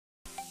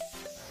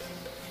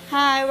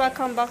Hi!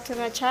 Welcome back to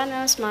my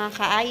channel, mga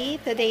ka-AI.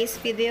 Today's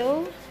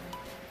video,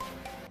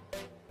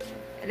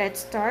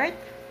 let's start.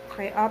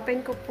 Okay,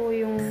 open ko po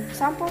yung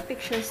sample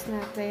pictures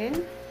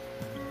natin.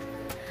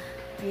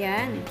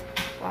 Ayan,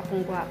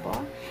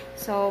 gwapong-gwapo.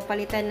 So,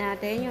 palitan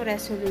natin yung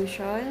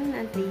resolution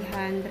ng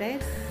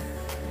 300.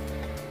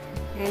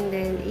 And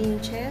then,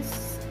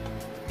 inches.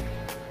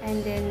 And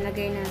then,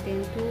 lagay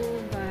natin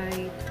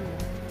 2x2.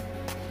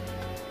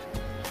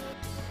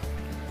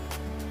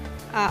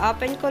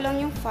 Open ko lang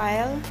yung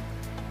file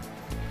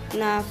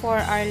na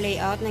 4R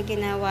layout na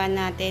ginawa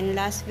natin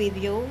last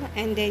video.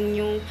 And then,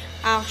 yung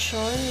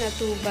action na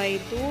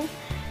 2x2,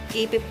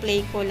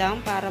 ipi-play ko lang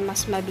para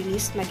mas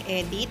mabilis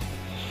mag-edit.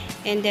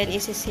 And then,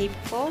 isi-save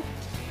ko.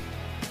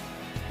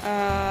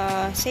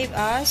 Save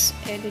as.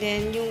 And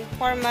then, yung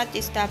format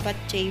is dapat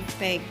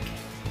JPEG.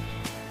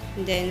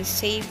 And then,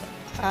 save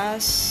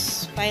as.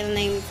 File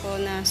name ko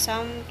na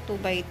sum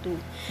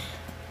 2x2.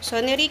 So,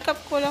 ni-recap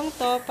ko lang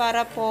to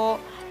para po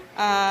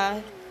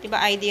diba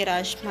ID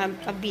rush,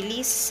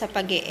 mabilis sa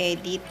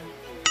pag-e-edit.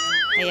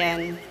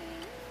 Ayan.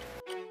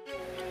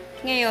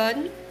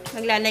 Ngayon,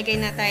 maglalagay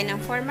na tayo ng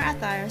forma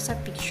attire sa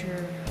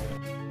picture.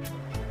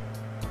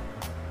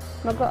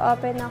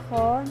 Mag-open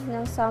ako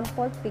ng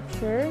sample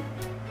picture.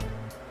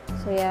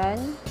 So,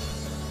 yan.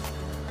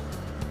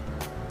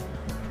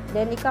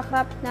 Then,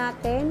 ika-crop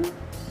natin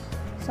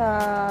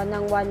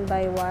ng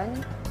 1x1.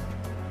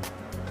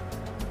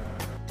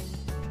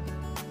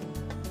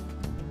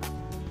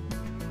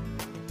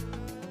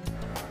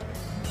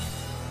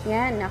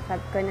 Yan,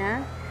 na-crop ko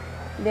na.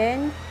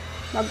 Then,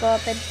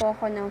 mag-open po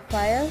ako ng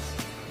files.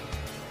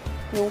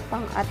 Yung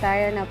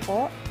pang-attire na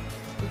po.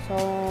 So,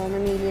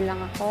 mamili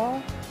lang ako.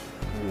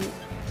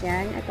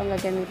 Yan, itong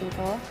gagamitin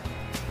ko.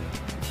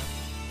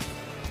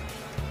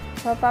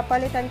 So,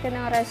 papalitan ko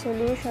ng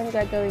resolution.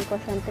 Gagawin ko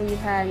siyang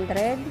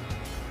 300.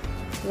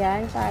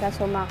 Yan, para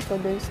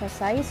sumakto dun sa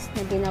size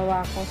na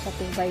ginawa ko sa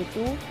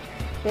 2x2.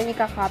 Then,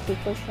 ika-copy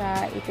ko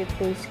siya.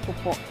 Ipi-paste ko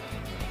po.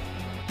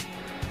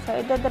 So,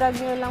 ito-drag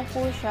nyo lang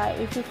po siya.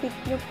 I-fit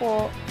nyo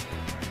po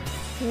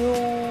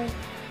yung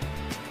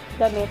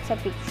damit sa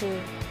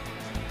picture.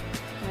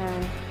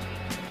 Ayan.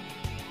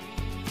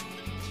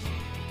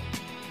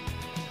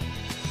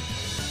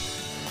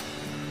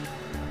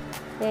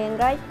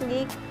 Then,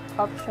 right-click,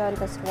 option,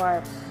 tas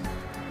warp.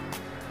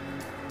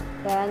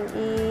 Ayan,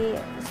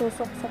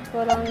 isusuksok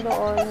ko lang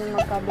doon yung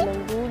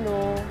magkabilang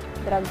dulo.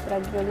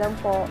 Drag-drag nyo lang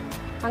po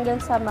hanggang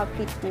sa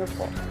ma-fit nyo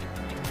po.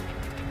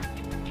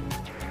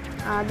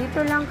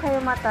 Dito lang kayo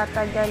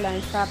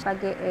matatagalan sa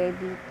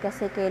pag-e-edit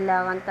kasi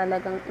kailangan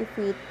talagang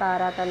i-fit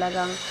para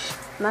talagang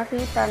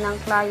makita ng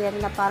client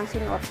na parang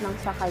sinuot lang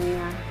sa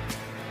kanya.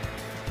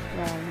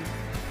 Yan.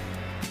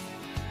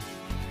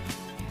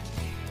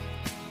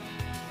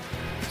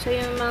 So,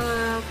 yung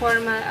mga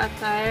formal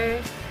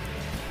attire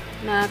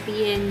na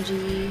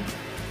PNG,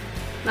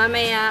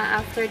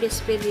 mamaya after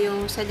this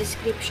video sa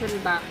description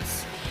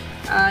box,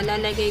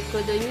 lalagay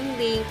ko doon yung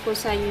link kung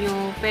saan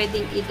nyo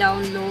pwedeng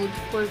i-download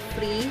for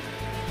free.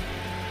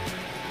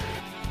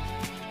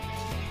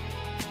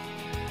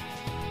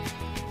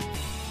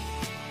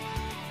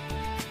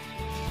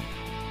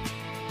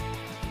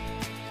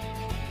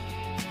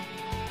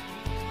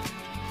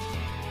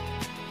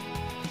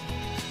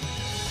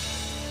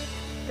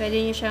 Pwede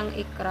nyo siyang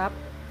i-crop.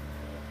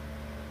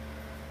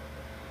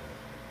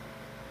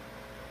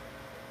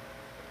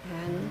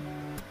 Yan.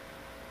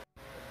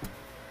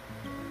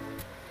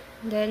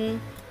 Then,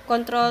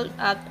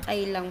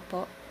 Ctrl-Alt-I lang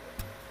po.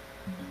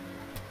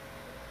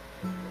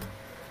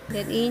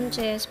 Then,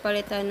 inches,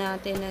 palitan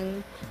natin ng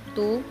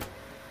 2.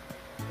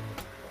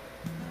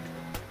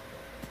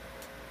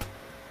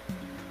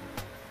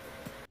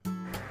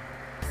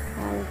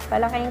 Yan.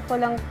 Palakihin ko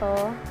lang to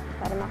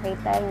para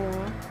makita nyo.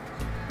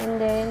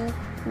 And then,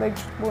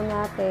 merge po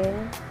natin.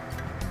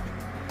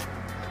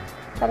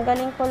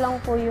 Tanggalin ko lang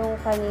po yung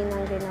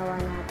kaninang ginawa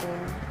natin.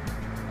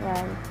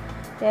 Yan.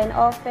 Then,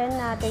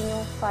 open natin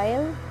yung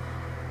file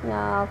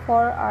na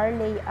 4R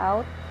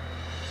layout.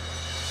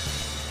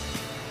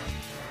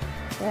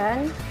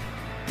 Yan.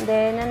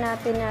 Then,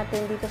 hanapin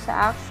natin dito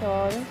sa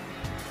action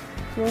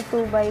yung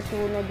 2x2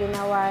 na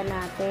ginawa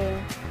natin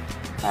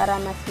para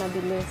mas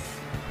mabilis.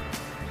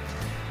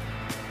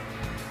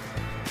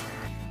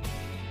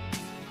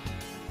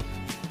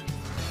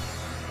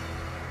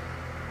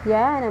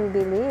 Yan, ang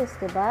bilis,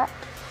 diba?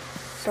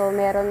 So,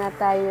 meron na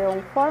tayong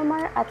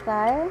formal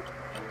attire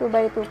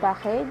 2x2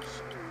 package.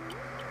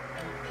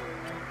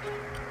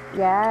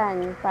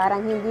 Yan,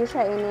 parang hindi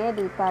siya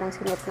inedit, parang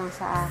sinuot lang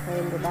sa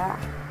akin, diba?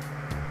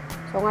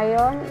 So,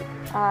 ngayon,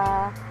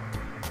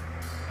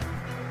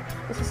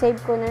 isi-save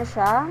ko na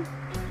siya.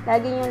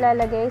 Lagi nyo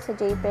lalagay sa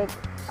JPEG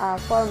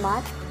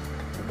format.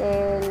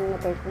 Then,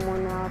 lagay ko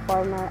muna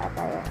formal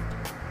attire.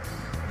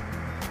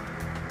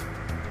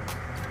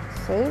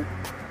 Save.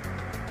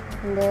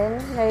 And then,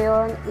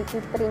 ngayon,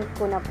 ipiprint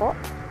ko na po.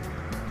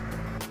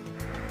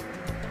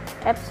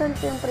 Epson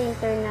po yung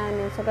printer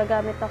namin. So,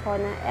 gagamit ako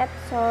ng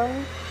Epson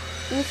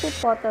Easy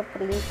Photo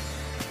Print.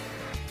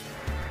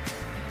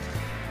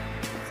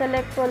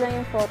 Select ko lang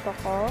yung photo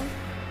ko.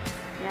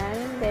 Yan.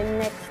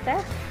 Then, next step.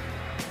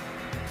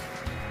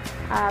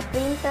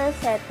 Printer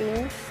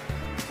settings.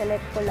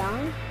 Select ko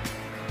lang.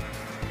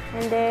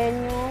 And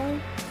then,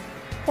 yung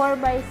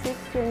 4x6,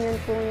 yun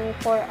po yung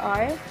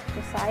 4R,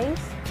 the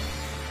size.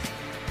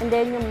 And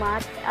then, yung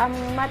matte. Ang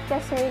matte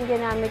kasi yung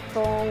ginamit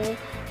kong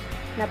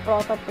na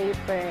proto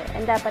paper.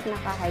 And dapat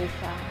naka-high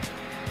siya.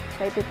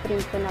 So,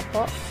 ipiprint ko na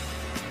po.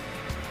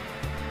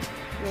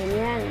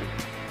 Ganyan.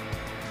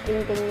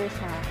 Printing nyo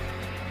siya.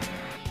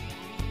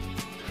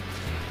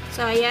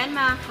 So, ayan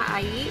mga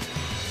ka-AI.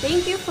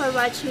 Thank you for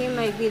watching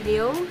my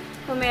video.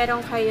 Kung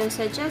meron kayong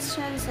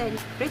suggestions and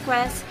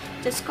requests,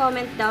 just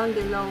comment down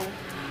below.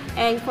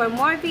 And for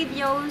more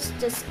videos,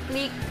 just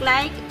click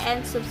like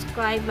and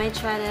subscribe my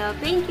channel.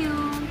 Thank you!